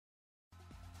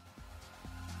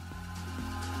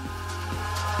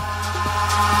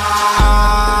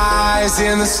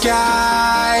in the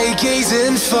sky,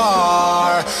 gazing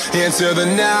far into the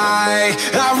night.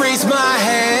 I raise my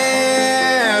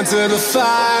hand to the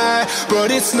fire,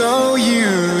 but it's no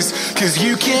use, 'cause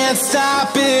you can't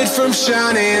stop it from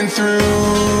shining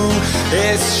through.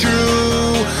 It's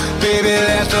true, baby,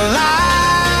 let the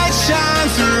light shine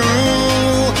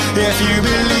through. If you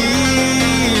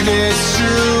believe it's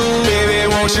true, baby,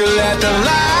 won't you let the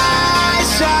light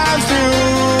shine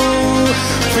through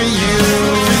for you,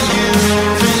 for you,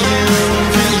 for you,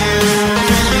 for you, for you,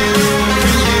 for you, for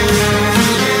you,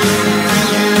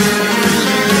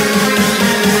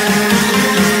 for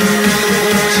you,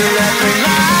 won't you let the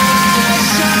light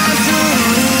shine through?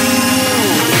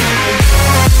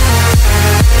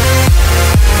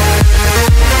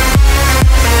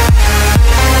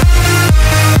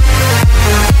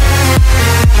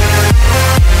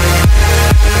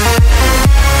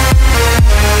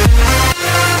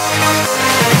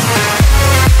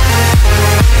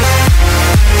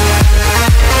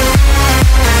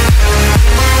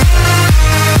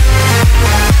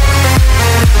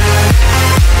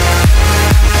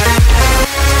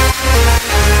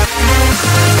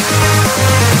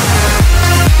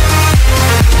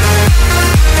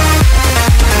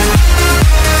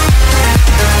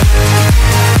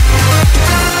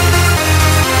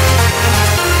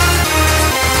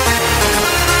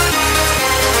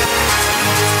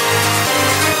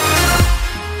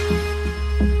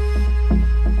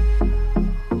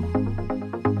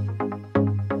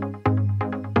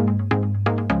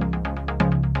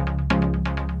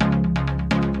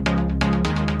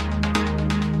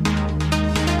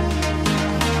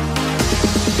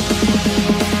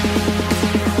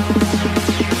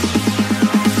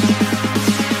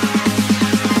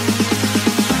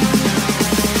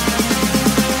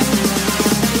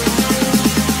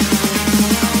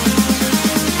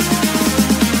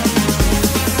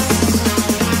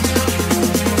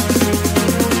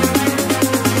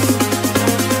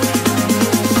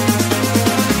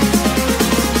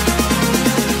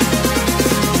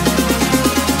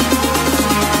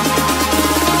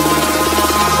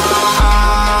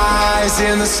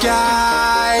 In the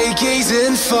sky,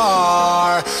 gazing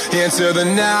far into the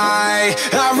night.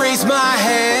 I raise my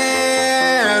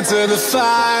hand to the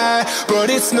fire, but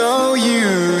it's no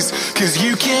use, 'cause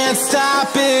you can't stop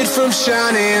it from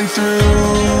shining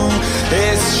through.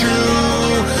 It's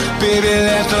true, baby,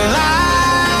 let the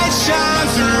light shine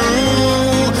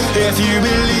through. If you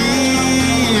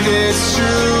believe it's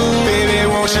true, baby,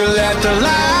 won't you let the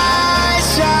light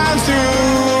shine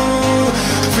through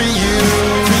for you,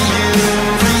 for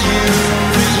you.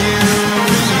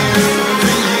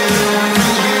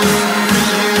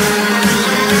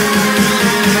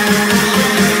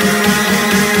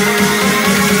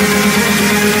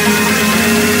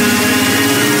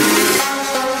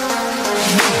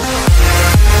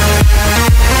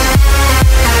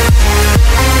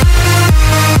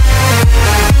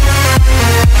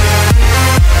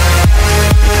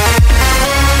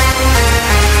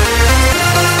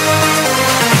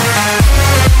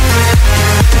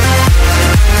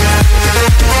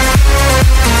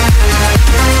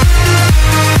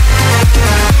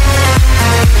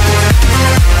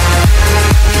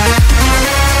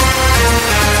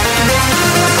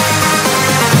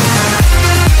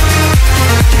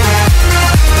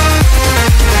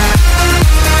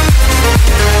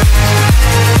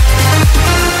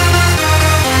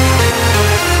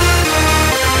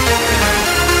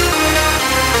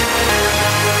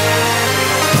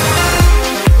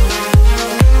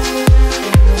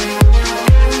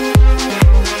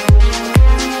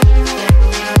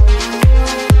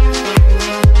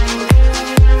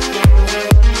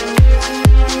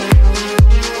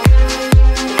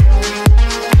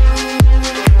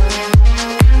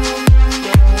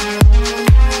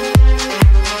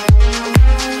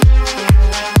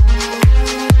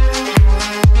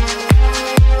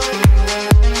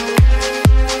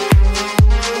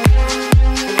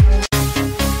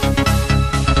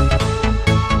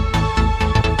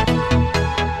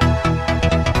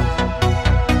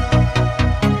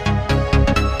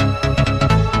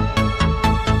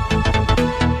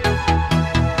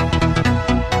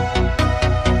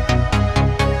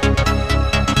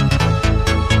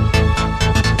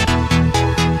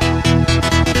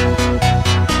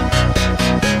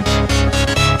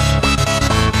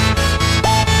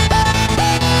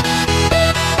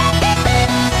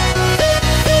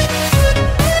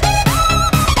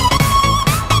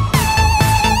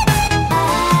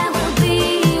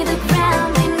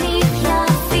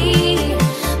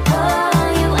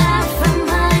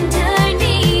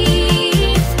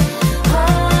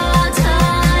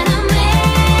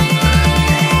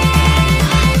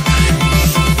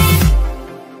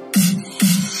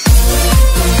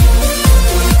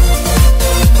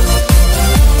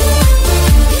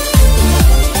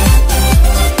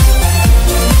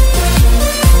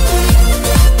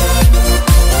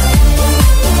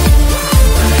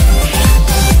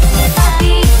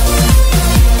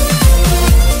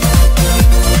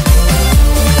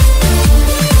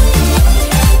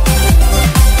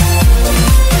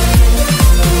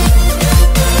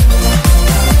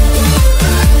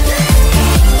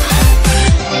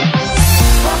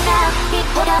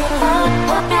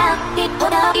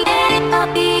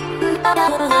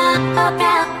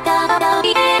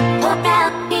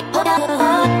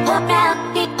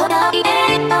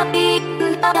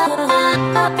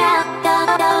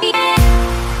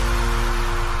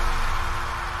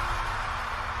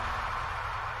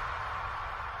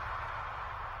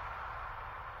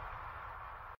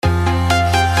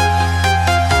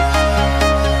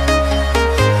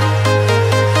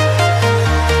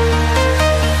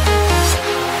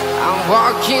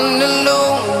 Walking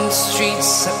alone, the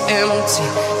streets are empty.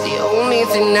 The only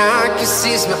thing I can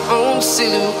see is my own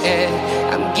silhouette.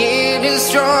 I'm getting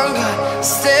stronger,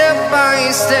 step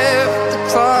by step. The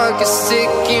clock is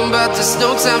ticking, but there's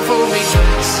no time for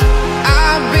regrets.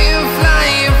 I've been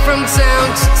flying from town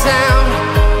to town,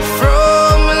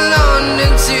 from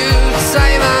London to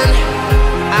Taiwan.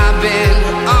 I've been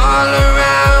all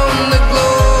around the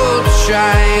globe,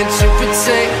 trying to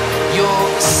protect your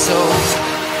soul.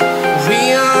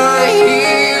 We are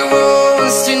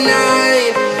heroes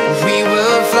tonight. We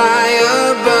will fly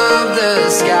above the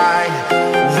sky.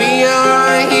 We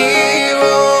are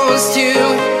heroes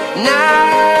tonight.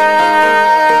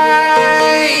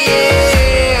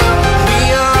 Yeah. We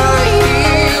are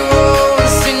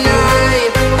heroes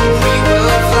tonight. We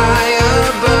will fly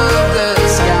above the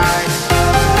sky.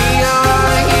 We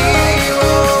are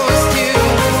heroes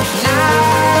tonight.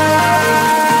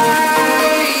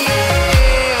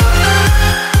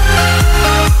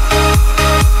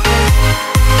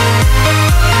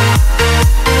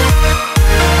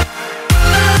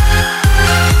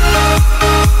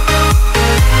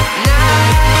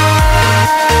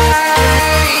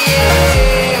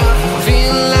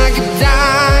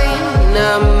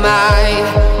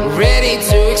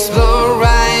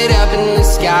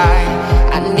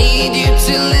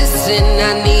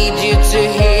 I need you to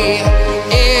hear,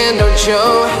 and don't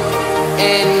show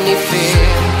any fear.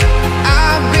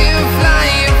 I've been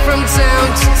flying from town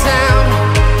to town,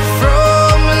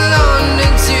 from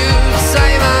London to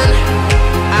Taiwan.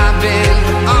 I've been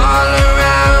all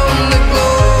around the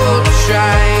globe,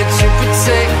 trying to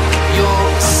protect your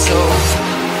soul.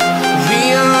 We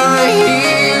are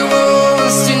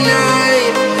heroes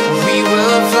tonight. We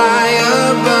will fly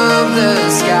above the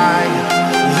sky.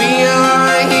 We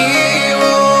are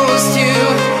heroes tonight.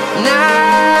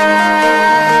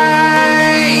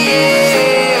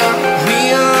 Yeah. We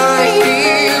are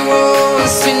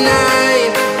heroes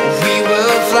tonight. We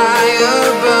will fly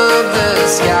above the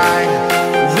sky.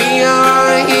 We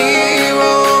are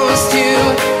heroes tonight.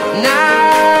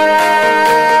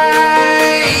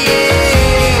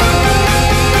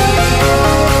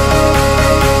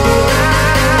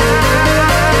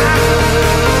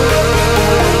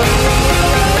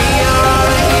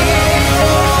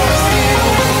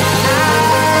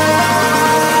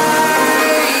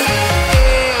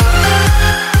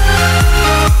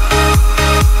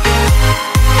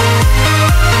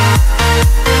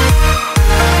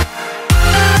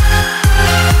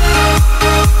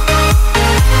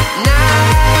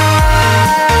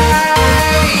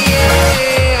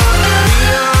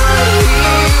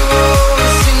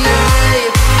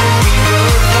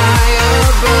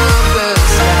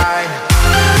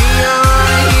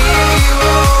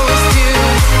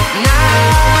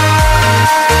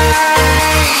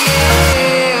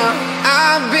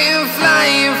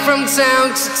 Town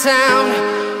to town,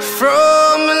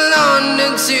 from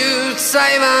London to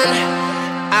Taiwan.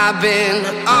 I've been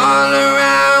all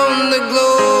around the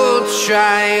globe,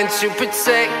 trying to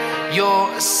protect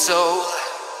your soul.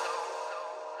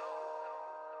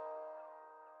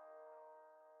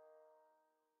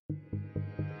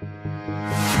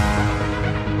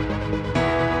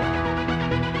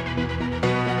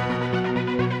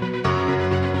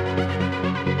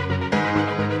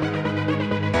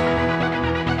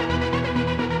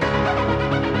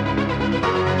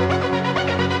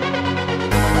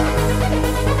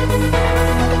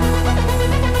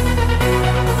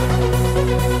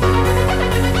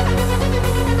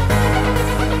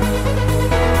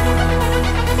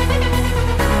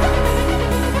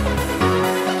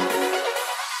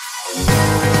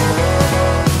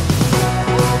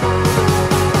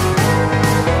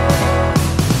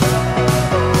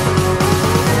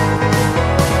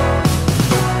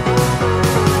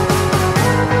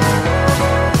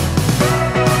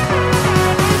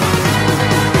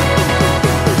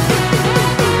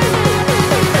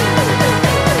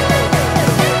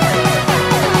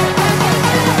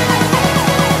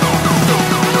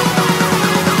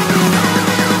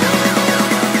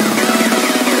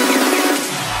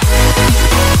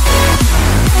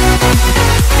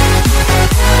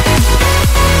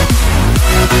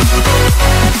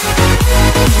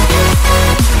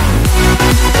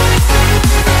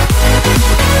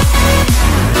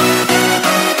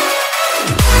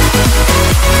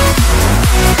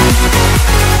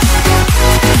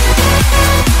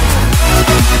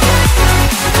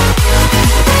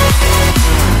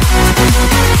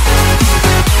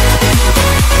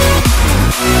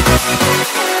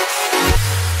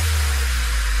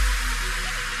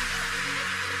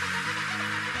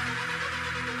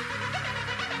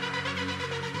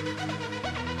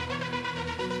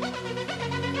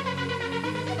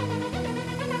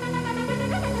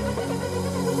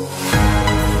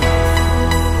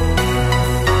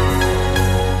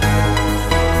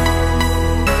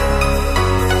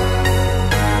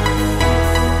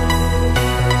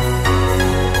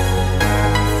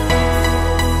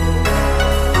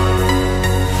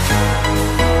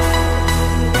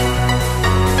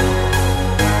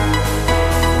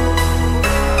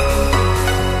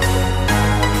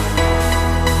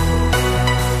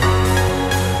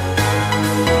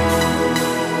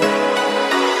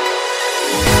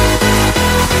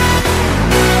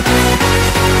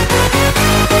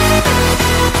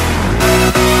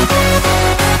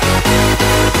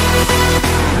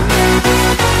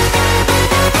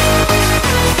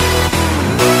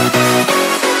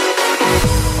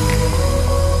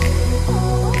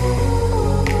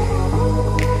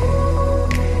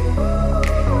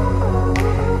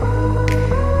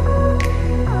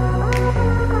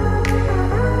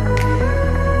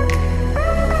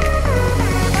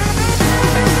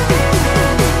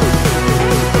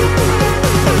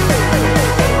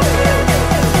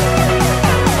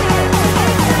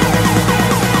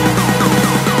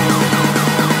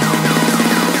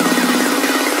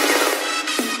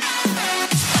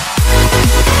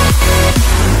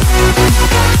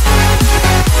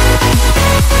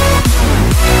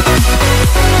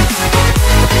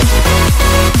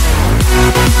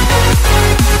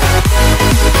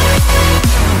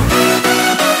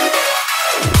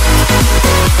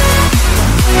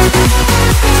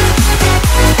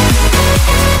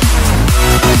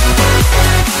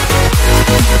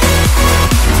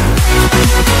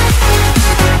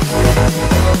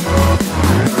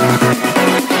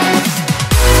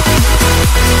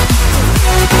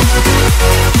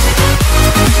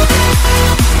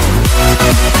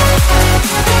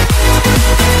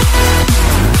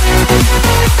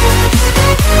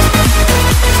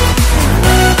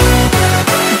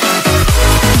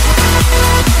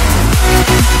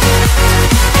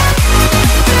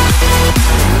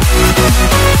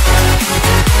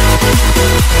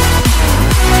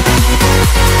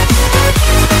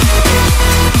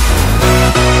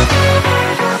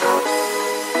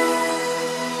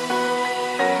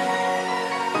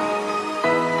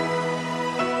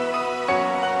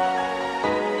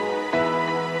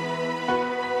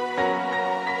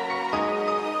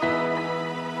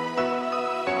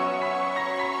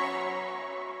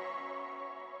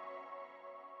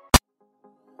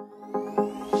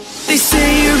 They say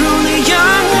you're only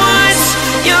young ones,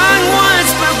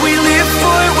 but we live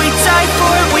for it, we die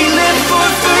for it, we live for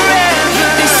forever.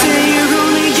 They say you're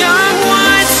only young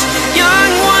ones,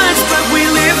 but we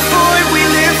live for it, we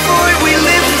live for it, we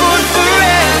live for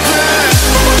forever.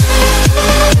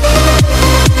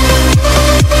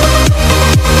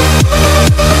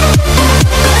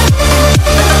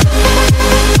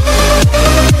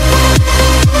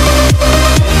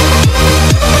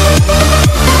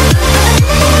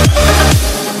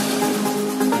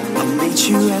 I'll meet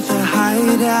you at the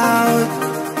hideout,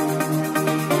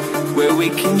 where we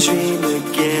can dream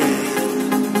again.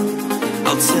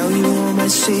 I'll tell you all my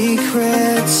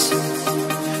secrets,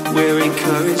 wearing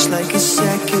courage like a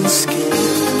second skin.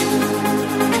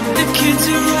 The kids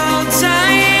are all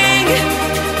dying,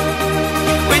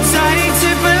 we're dying to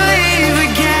believe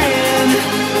again.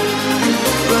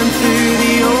 Run through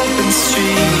the open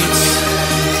streets,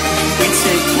 we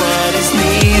take what is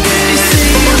needed. They say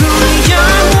you're only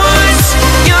young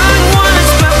ones,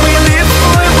 but we live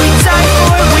for it, we die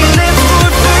for it, we live for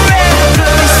forever.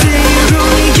 They say you're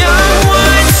only young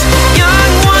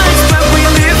ones, but we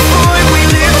live for it, we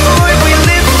live for it, we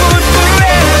live for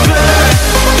forever.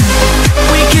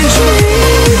 We can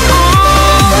dream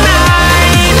all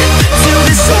night till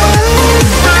the sun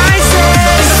rises.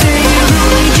 They say you're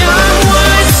only young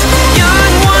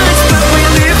ones, but we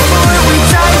live for it, we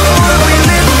die for it, we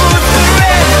live for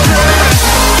forever.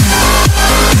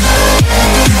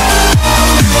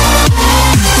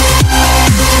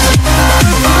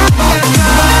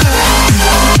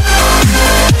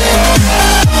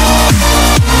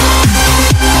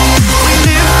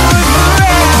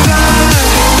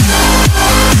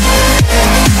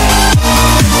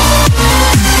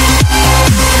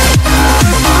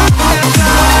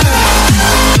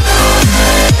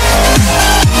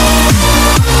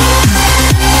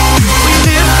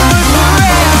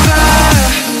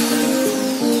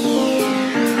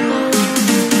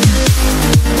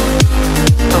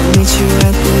 I'll meet you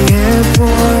at the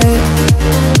airport,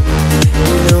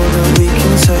 you know that we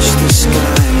can touch the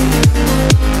sky.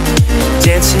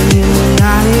 Dancing in the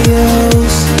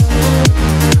aisles,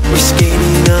 we're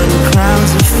skating on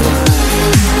clouds of fire.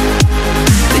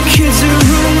 The kids are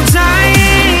all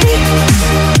dying,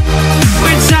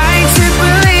 we're dying to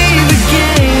believe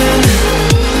again.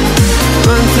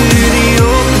 Run through the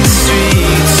open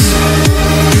streets,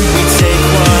 we take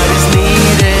what is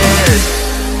needed.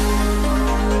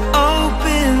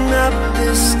 Open up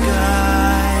the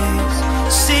skies,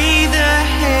 see the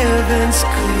heavens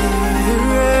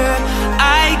clearer.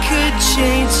 I could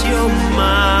change your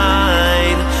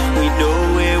mind, we know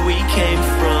where we came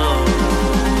from.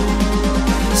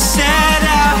 Set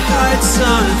our hearts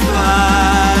on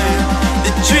fire,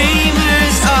 the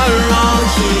dreamers are all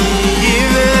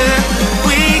here.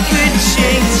 We could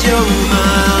change your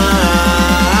mind.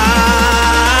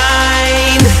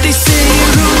 They say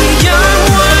you're only young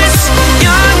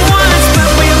ones, but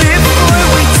we live for it,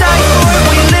 we die for it,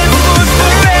 we live for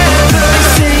forever. They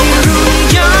say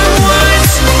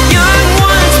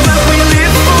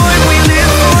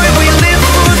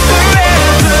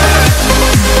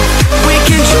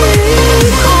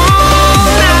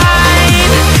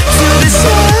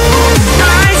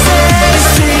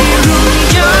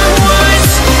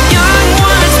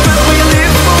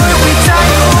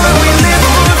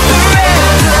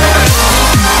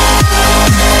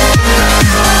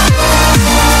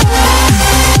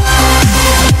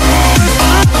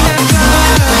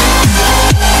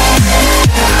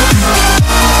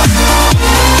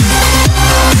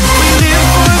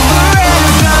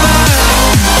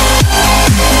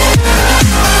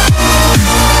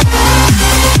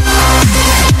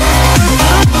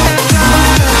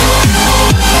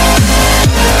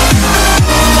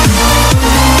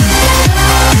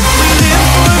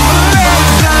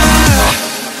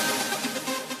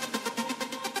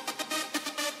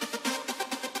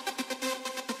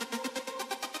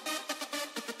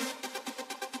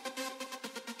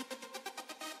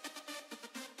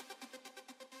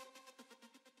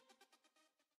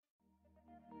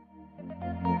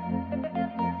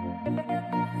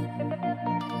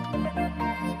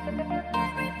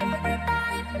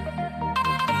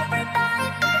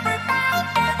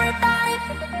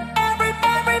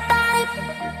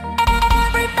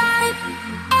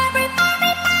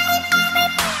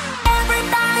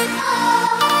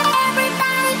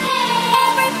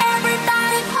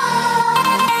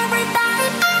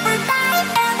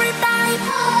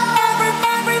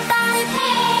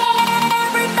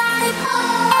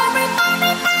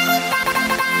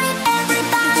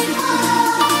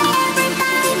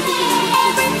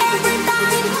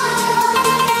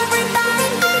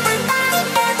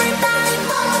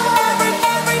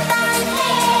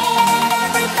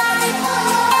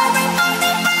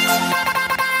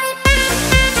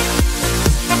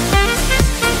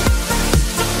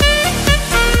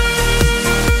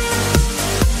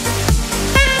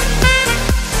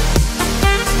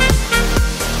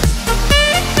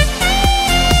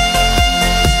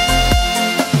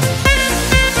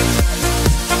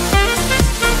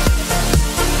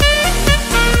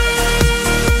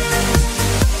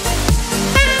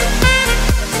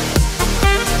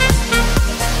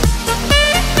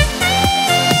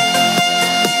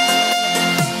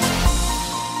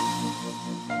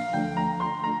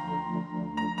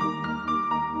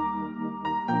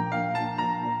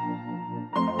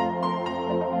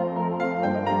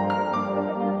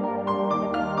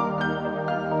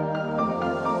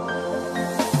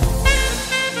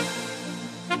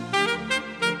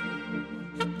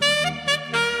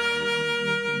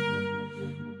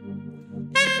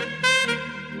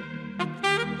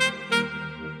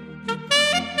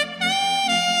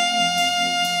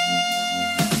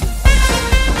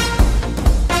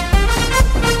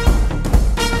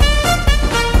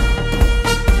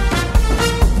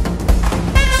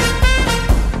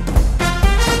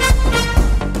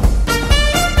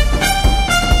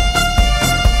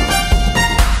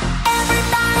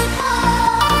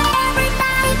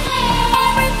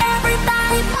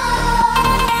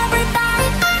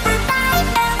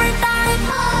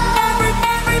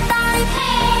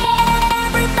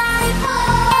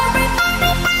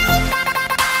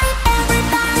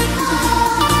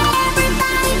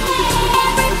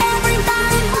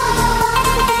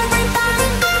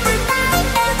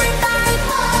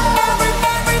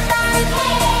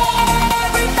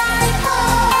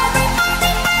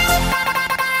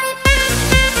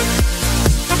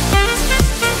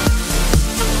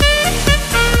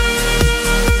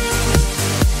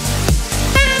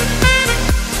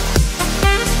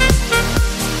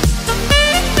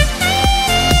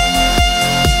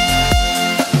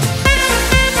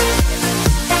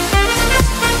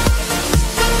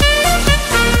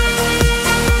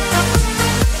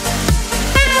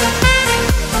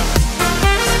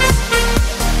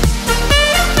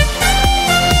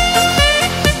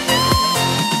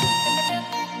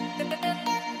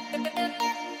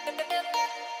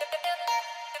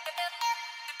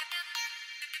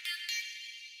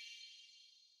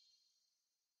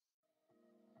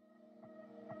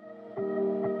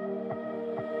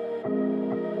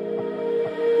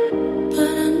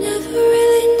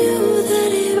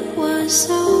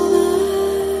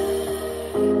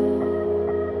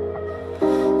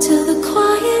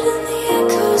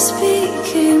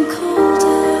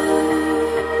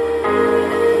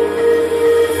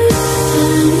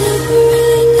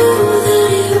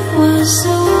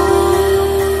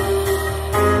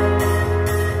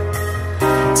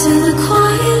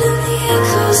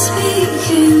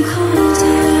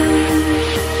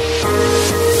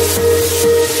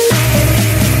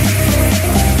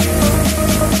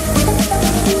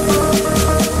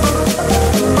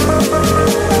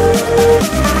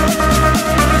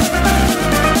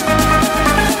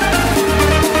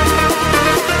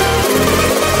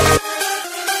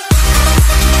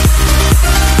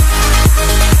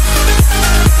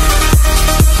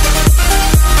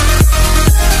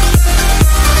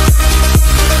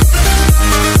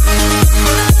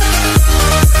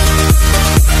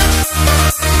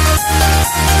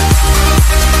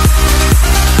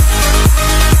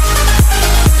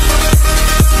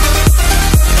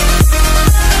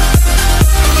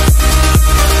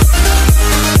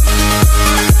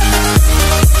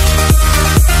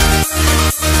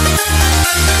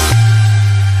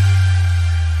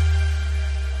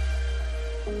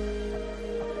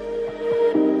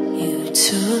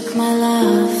took my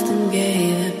love, then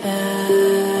gave it back.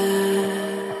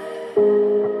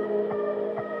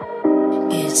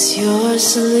 It's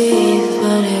yours to leave,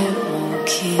 but it won't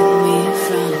keep me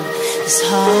from this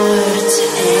heart.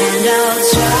 And I'll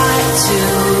try to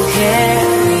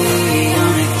carry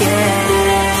on again,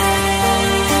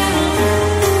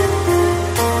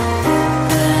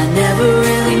 but I never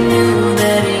really knew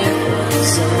that it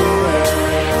was over.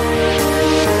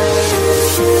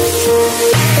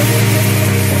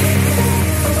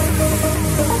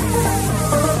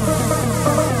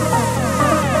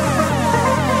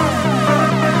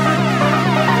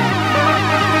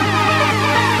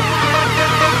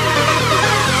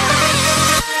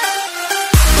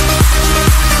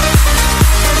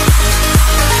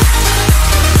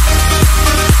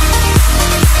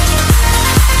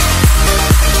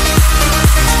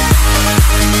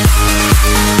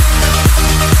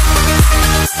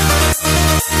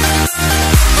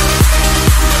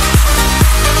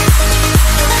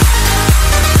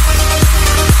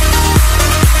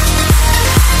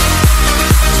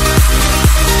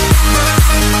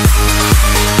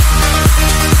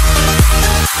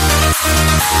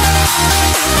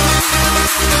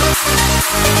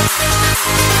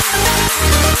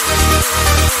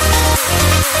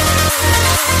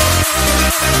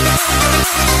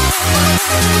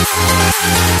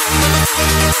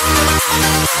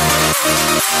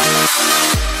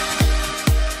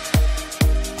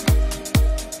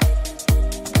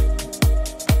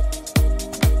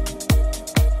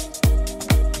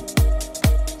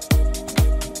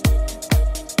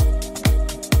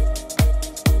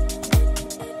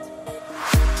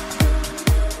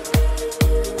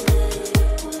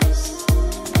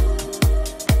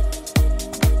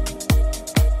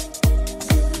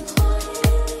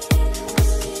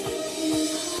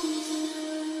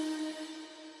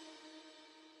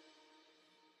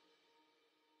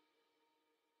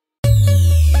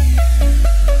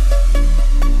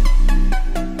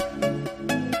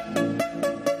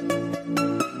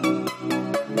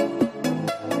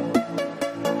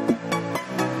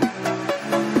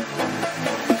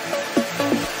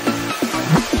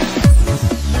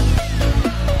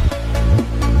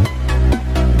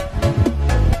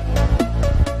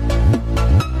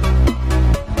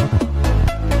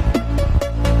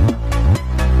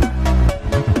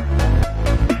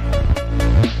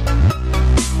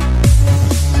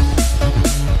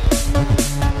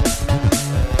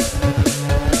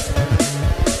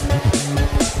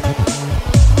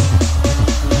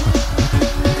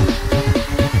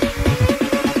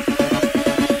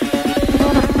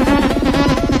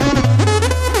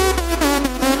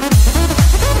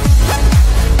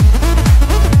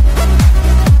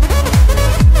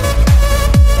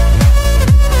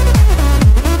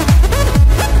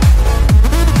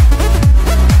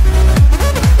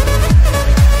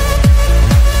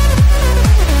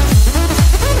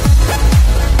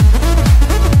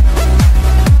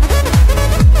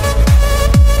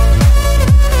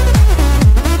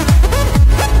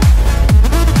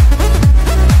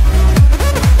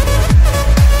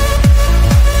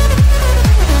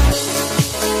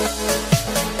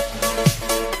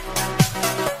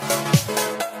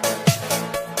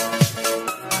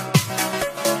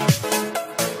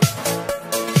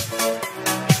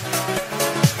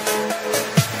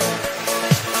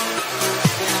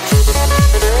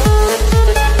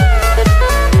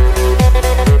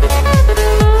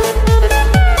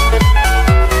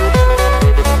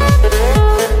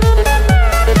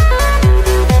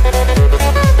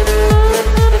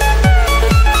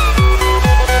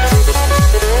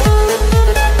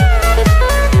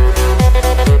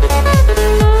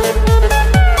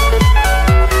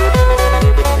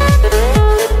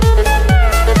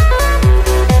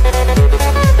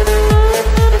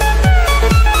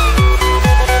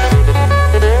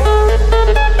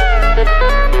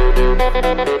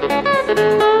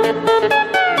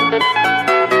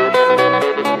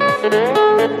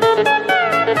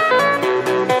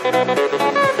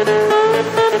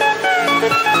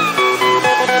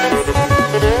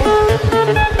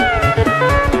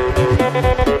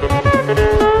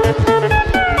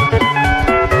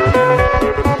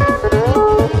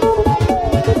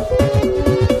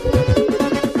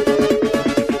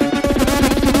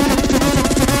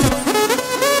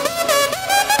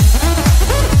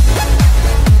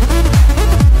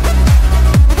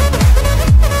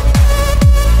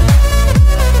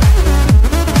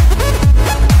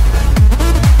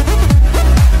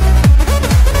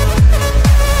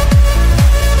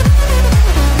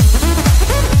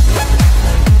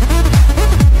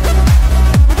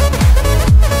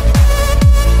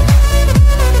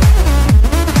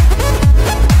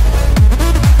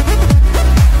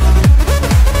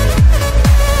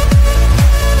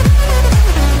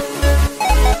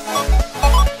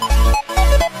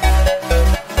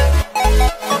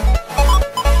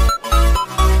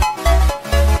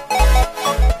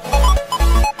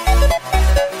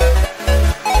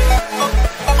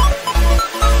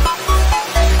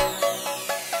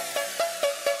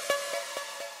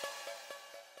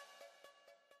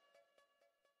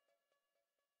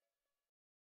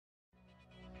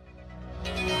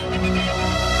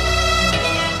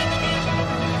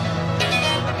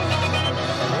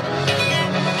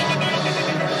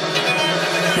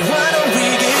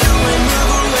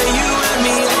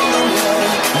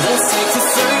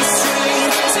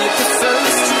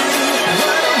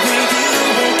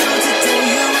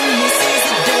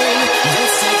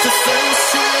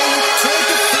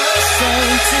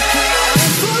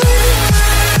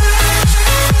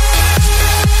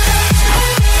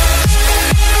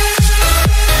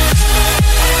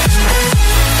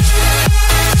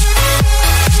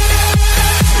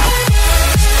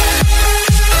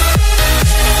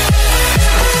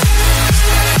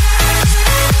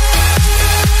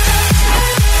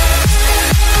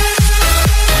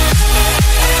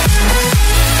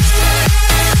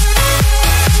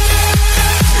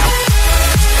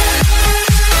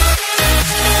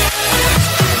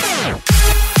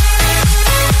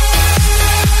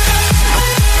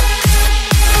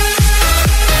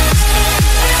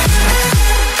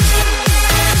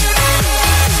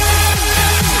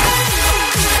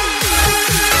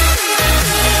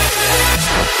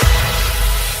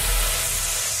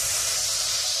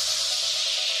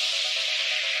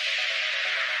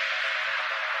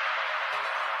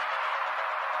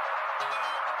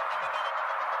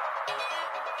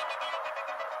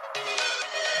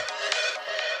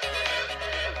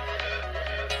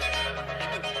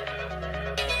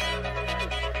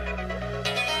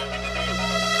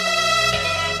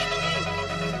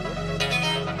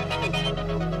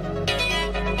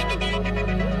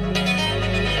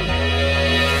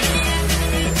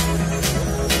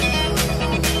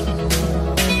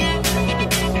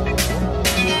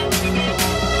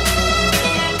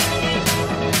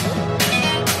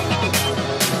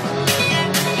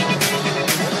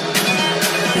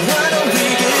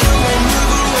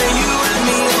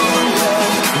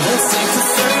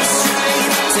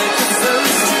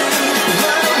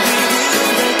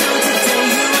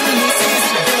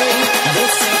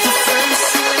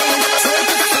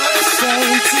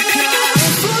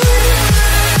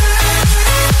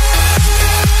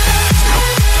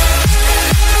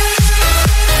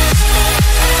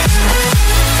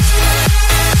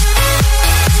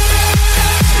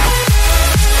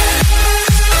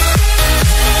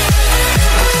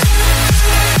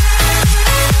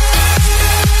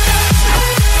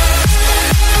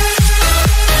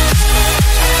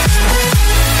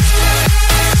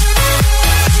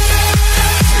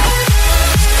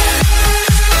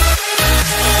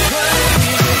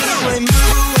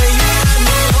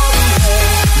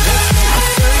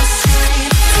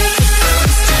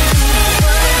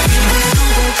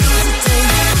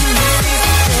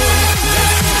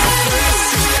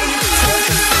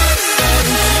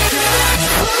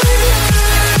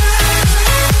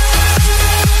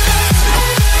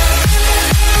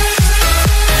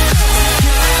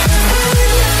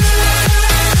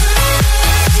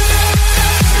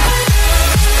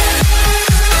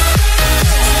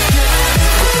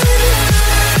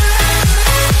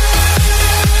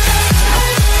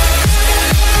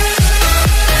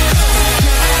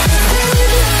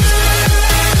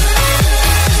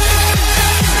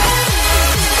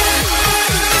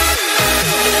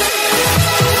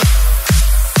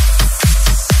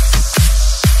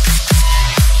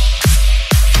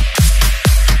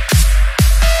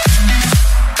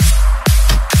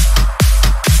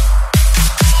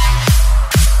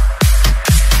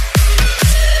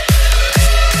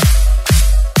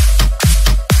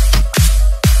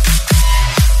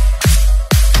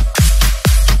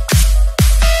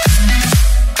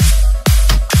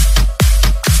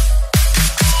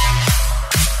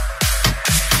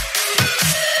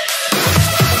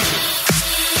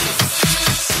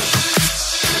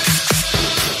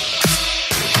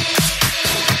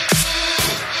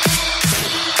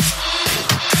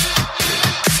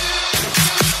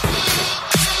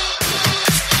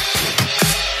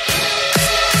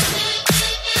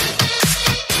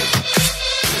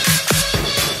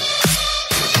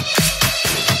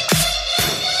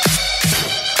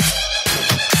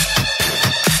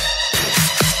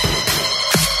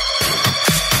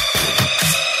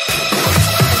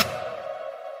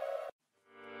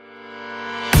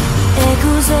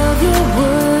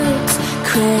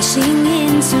 crashing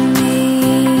into me.